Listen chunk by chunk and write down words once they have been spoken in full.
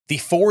The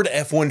Ford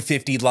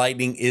F-150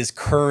 Lightning is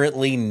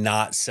currently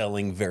not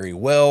selling very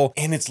well,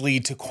 and it's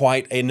led to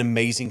quite an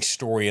amazing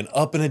story, an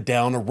up and a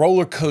down, a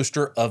roller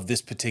coaster of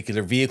this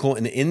particular vehicle.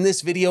 And in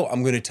this video,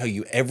 I'm going to tell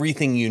you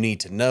everything you need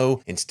to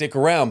know, and stick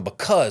around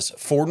because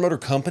Ford Motor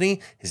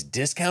Company has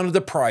discounted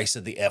the price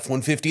of the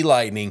F-150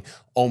 Lightning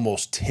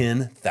almost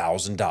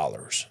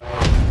 $10,000.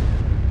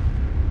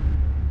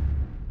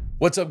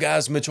 What's up,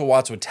 guys? Mitchell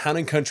Watts with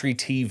Town & Country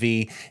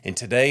TV, and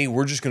today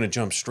we're just going to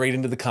jump straight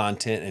into the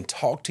content and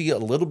talk to you a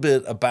little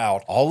bit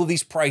about all of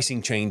these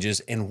pricing changes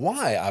and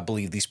why I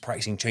believe these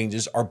pricing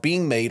changes are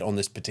being made on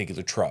this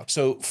particular truck.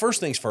 So first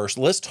things first,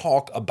 let's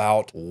talk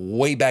about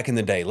way back in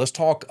the day. Let's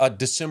talk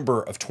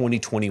December of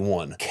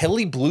 2021.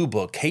 Kelley Blue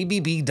Book,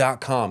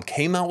 KBB.com,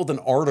 came out with an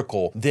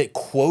article that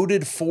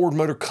quoted Ford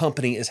Motor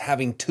Company as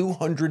having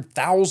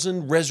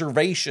 200,000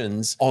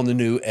 reservations on the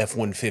new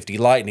F-150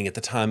 Lightning. At the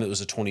time, it was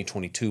a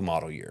 2022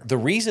 model year. The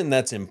reason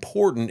that's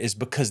important is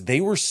because they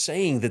were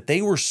saying that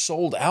they were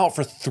sold out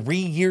for 3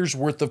 years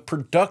worth of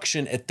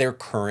production at their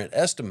current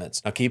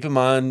estimates. Now keep in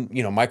mind,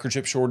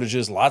 microchip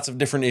shortages, lots of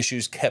different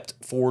issues kept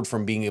Ford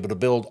from being able to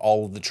build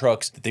all of the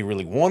trucks that they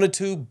really wanted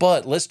to.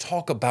 But let's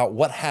talk about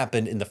what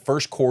happened in the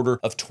first quarter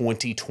of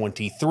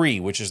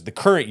 2023, which is the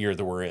current year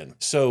that we're in.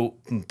 So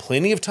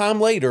plenty of time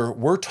later,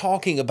 we're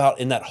talking about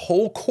in that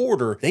whole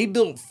quarter, they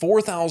built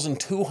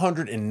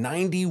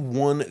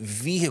 4,291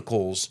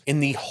 vehicles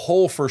in the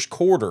whole first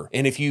quarter.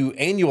 And if you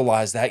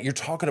annualize that, you're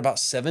talking about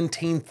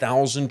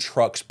 17,000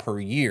 trucks per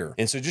year.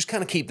 And so just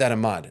kind of keep that in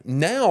mind.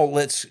 Now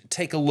let's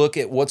take a look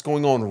at what's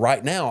going on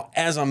right now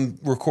as I'm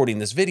recording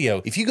this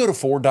video. If you go to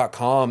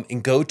Ford.com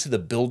and go to the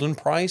build-in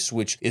price,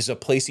 which is a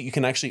place that you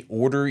can actually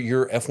order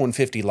your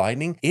F-150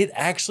 Lightning, it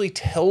actually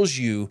tells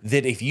you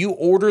that if you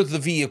order the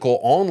vehicle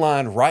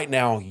online right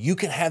now, you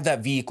can have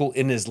that vehicle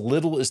in as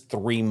little as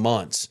 3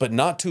 months. But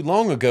not too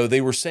long ago,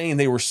 they were saying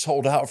they were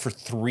sold out for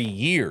 3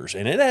 years.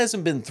 And it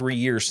hasn't been 3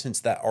 years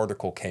since that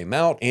article came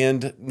out.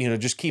 And,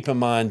 just keep in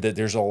mind that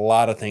there's a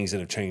lot of things that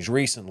have changed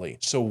recently.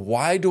 So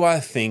why do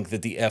I think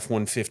that the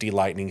F-150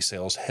 Lightning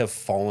sales have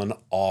fallen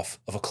off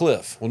of a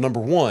cliff? Well, number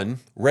one,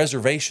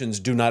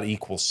 reservations do not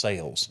equal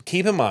sales.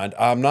 Keep in mind,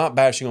 I'm not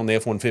bashing on the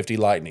F-150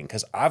 Lightning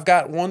because I've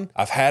got one.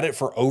 I've had it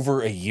for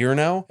over a year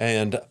now,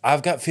 and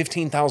I've got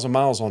 15,000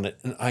 miles on it,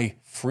 and I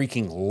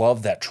freaking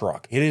love that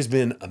truck. It has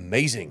been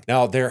amazing.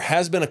 Now, there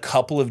has been a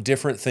couple of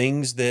different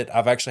things that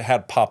I've actually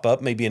had pop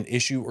up, maybe an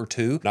issue or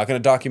two. Not going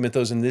to document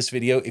those in this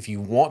video. If you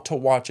want to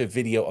watch a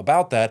video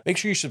about that, make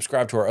sure you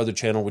subscribe to our other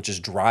channel, which is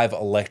Drive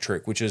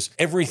Electric, which is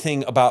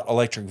everything about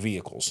electric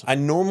vehicles. I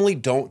normally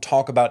don't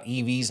talk about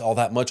EVs all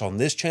that much on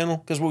this channel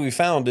because what we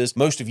found is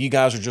most of you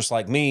guys are just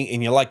like me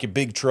and you like your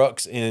big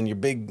trucks and your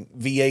big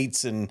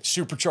V8s and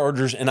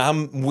superchargers, and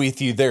I'm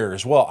with you there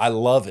as well. I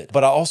love it.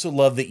 But I also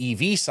love the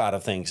EV side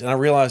of things, and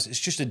I realize it's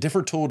just a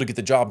different tool to get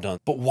the job done.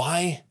 But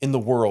why in the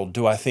world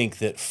do I think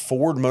that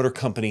Ford Motor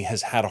Company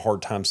has had a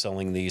hard time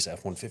selling these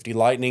F-150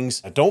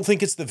 Lightnings? I don't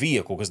think it's the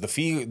vehicle because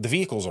the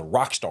vehicle's a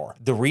rock star.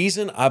 The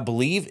reason I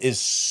believe is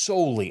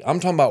solely,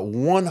 I'm talking about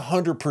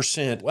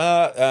 100%,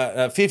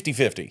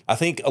 50-50. I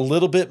think a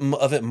little bit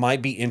of it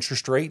might be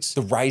interest rates.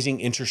 The rising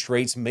interest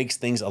rates makes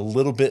things a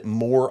little bit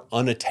more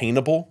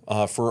unattainable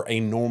for a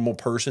normal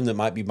person that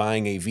might be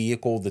buying a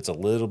vehicle that's a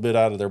little bit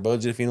out of their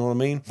budget, if you know what I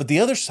mean. But the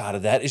other side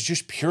of that is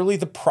just purely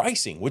the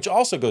pricing, which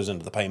also goes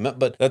into the payment,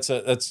 but that's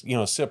a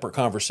separate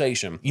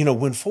conversation.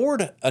 When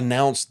Ford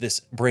announced this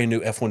brand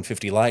new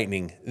F-150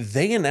 Lightning,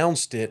 they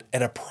announced it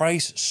at a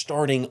price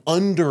starting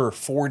under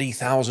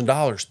 $40,000,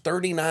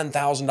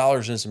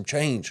 $39,000 and some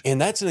change. And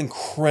that's an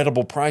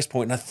incredible price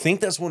point. And I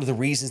think that's one of the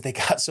reasons they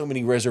got so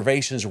many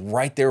reservations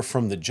right there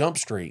from the jump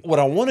street. What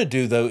I want to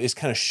do though is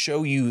kind of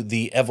show you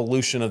the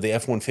evolution of the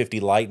F-150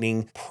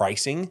 Lightning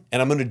pricing.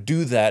 And I'm going to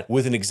do that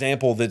with an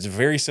example that's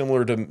very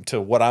similar to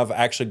what I've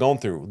actually gone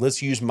through.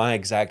 Let's use my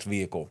exact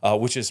vehicle,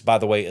 which is, by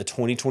the way, a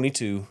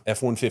 2022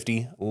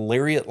 F-150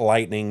 Lariat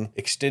Lightning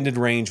extended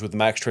range with the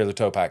max trailer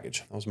tow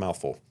package. That was a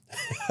mouthful.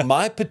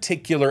 My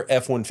particular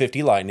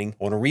F-150 Lightning,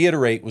 I want to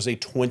reiterate, was a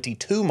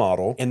 22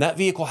 model, and that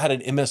vehicle had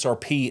an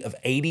MSRP of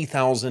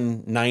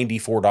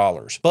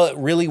 $80,094.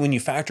 But really, when you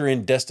factor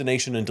in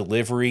destination and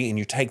delivery and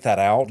you take that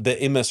out, the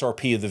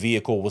MSRP of the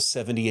vehicle was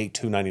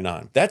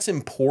 $78,299. That's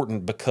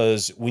important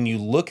because when you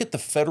look at the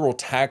federal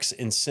tax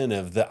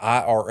incentive, the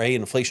IRA,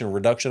 Inflation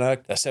Reduction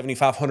Act, that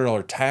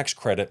 $7,500 tax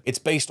credit, it's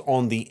based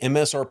on the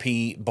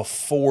MSRP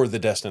before the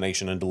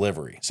destination and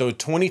delivery. So a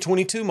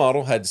 2022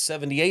 model had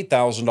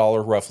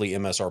 $78,000 roughly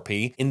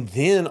MSRP. And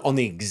then on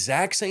the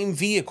exact same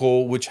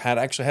vehicle, which had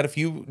actually had a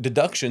few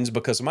deductions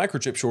because of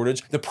microchip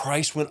shortage, the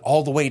price went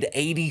all the way to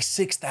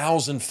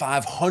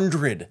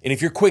 $86,500. And if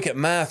you're quick at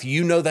math,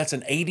 you know that's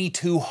an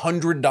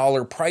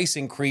 $8,200 price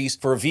increase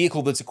for a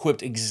vehicle that's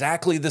equipped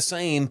exactly the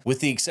same,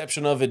 with the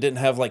exception of it didn't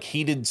have like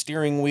heated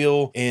steering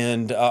wheel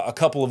and a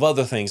couple of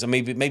other things, and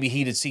maybe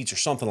heated seats or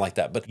something like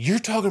that. But you're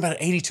talking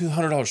about an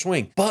 $8,200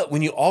 swing. But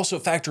when you also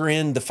factor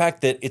in the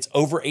fact that it's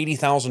over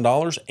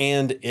 $80,000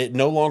 and it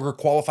no longer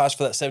qualifies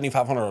for that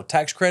 $7,500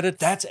 tax credit.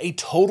 That's a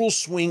total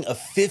swing of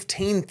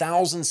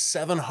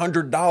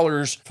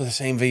 $15,700 for the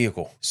same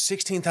vehicle.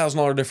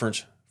 $16,000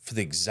 difference for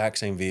the exact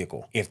same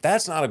vehicle. If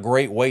that's not a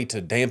great way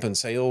to dampen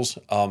sales,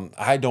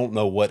 I don't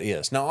know what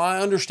is. Now, I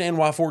understand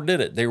why Ford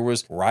did it. There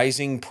was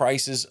rising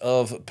prices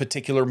of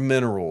particular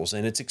minerals,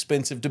 and it's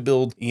expensive to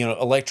build,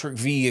 electric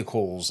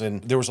vehicles.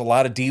 And there was a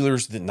lot of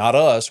dealers that, not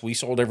us, we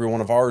sold every one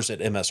of ours at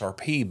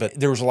MSRP, but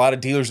there was a lot of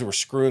dealers that were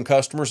screwing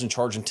customers and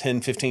charging 10,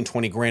 15,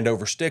 20 grand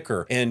over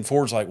sticker. And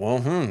Ford's like,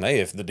 well,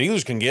 hey, if the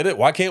dealers can get it,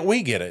 why can't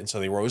we get it? And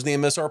so they rose the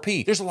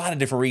MSRP. There's a lot of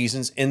different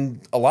reasons,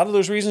 and a lot of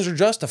those reasons are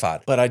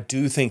justified. But I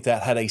do think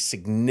that had a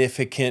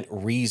significant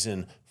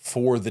reason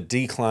for the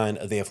decline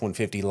of the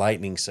F-150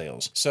 Lightning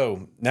sales.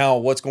 So now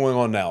what's going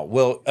on now?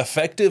 Well,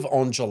 effective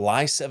on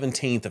July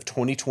 17th of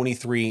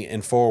 2023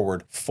 and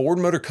forward, Ford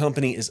Motor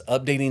Company is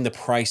updating the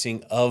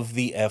pricing of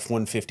the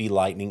F-150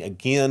 Lightning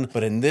again,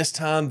 but in this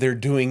time they're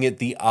doing it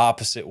the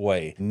opposite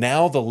way.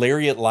 Now the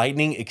Lariat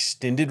Lightning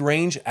extended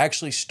range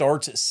actually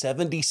starts at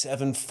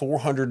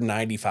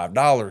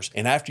 $77,495.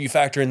 And after you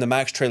factor in the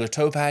Max Trailer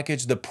Tow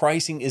Package, the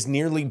pricing is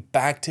nearly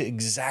back to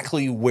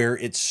exactly where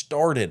it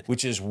started,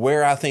 which is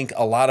where I think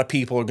a lot of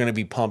people are going to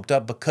be pumped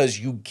up, because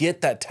you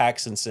get that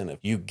tax incentive.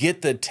 You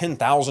get the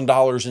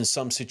 $10,000 in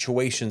some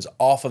situations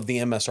off of the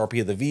MSRP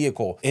of the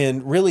vehicle.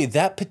 And really,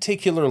 that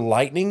particular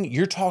Lightning,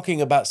 you're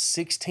talking about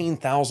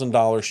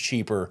 $16,000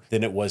 cheaper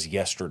than it was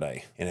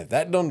yesterday. And if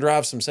that doesn't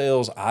drive some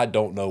sales, I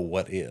don't know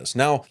what is.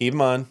 Now, keep in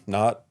mind,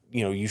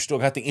 you still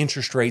got the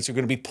interest rates are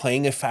going to be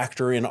playing a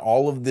factor in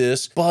all of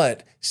this,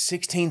 but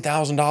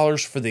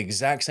 $16,000 for the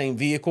exact same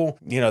vehicle,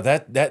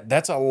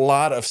 that's a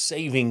lot of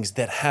savings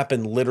that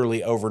happened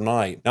literally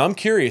overnight. Now, I'm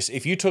curious,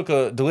 if you took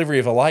a delivery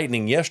of a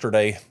Lightning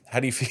yesterday,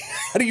 how do you feel?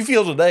 How do you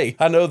feel today?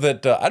 I know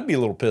that I'd be a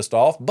little pissed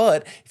off,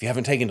 but if you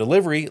haven't taken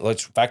delivery, in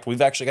fact,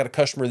 we've actually got a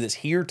customer that's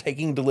here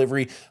taking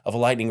delivery of a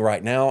Lightning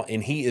right now,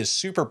 and he is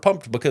super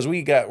pumped because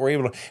we're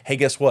able to, hey,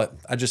 guess what?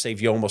 I just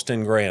saved you almost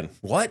 10 grand.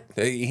 What?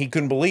 He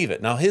couldn't believe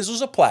it. Now, his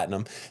was a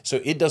Platinum,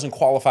 so it doesn't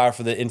qualify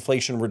for the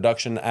Inflation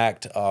Reduction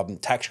Act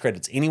tax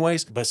credits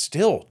anyways, but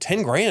still,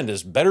 10 grand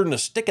is better than a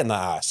stick in the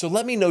eye. So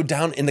let me know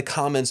down in the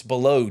comments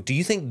below, do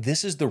you think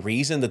this is the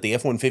reason that the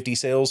F-150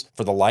 sales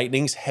for the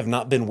Lightnings have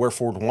not been where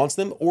Ford wants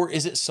them, or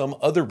is it some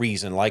other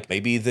reason, like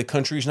maybe the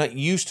country's not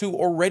used to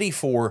or ready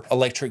for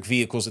electric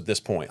vehicles at this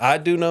point? I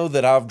do know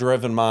that I've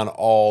driven mine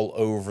all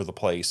over the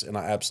place, and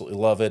I absolutely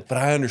love it, but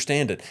I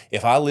understand it.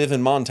 If I live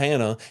in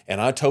Montana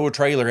and I tow a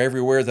trailer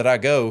everywhere that I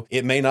go,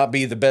 it may not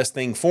be the best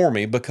thing for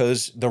me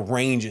because the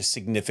range is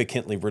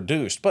significantly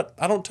reduced, but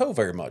I don't tow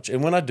very much.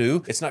 And when I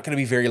do, it's not going to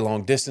be very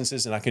long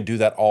distances, and I can do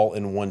that all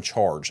in one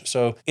charge.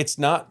 So it's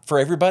not for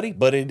everybody,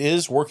 but it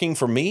is working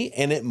for me,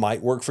 and it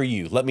might work for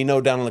you. Let me know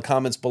down in the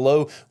comments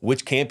below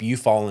which camp you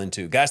fall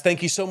into. Guys,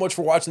 thank you so much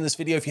for watching this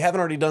video. If you haven't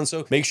already done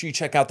so, make sure you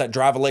check out that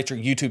Drive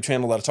Electric YouTube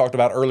channel that I talked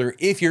about earlier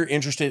if you're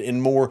interested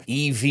in more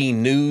EV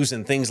news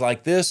and things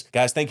like this.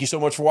 Guys, thank you so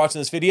much for watching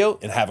this video,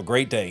 and have a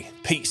great day.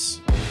 Peace.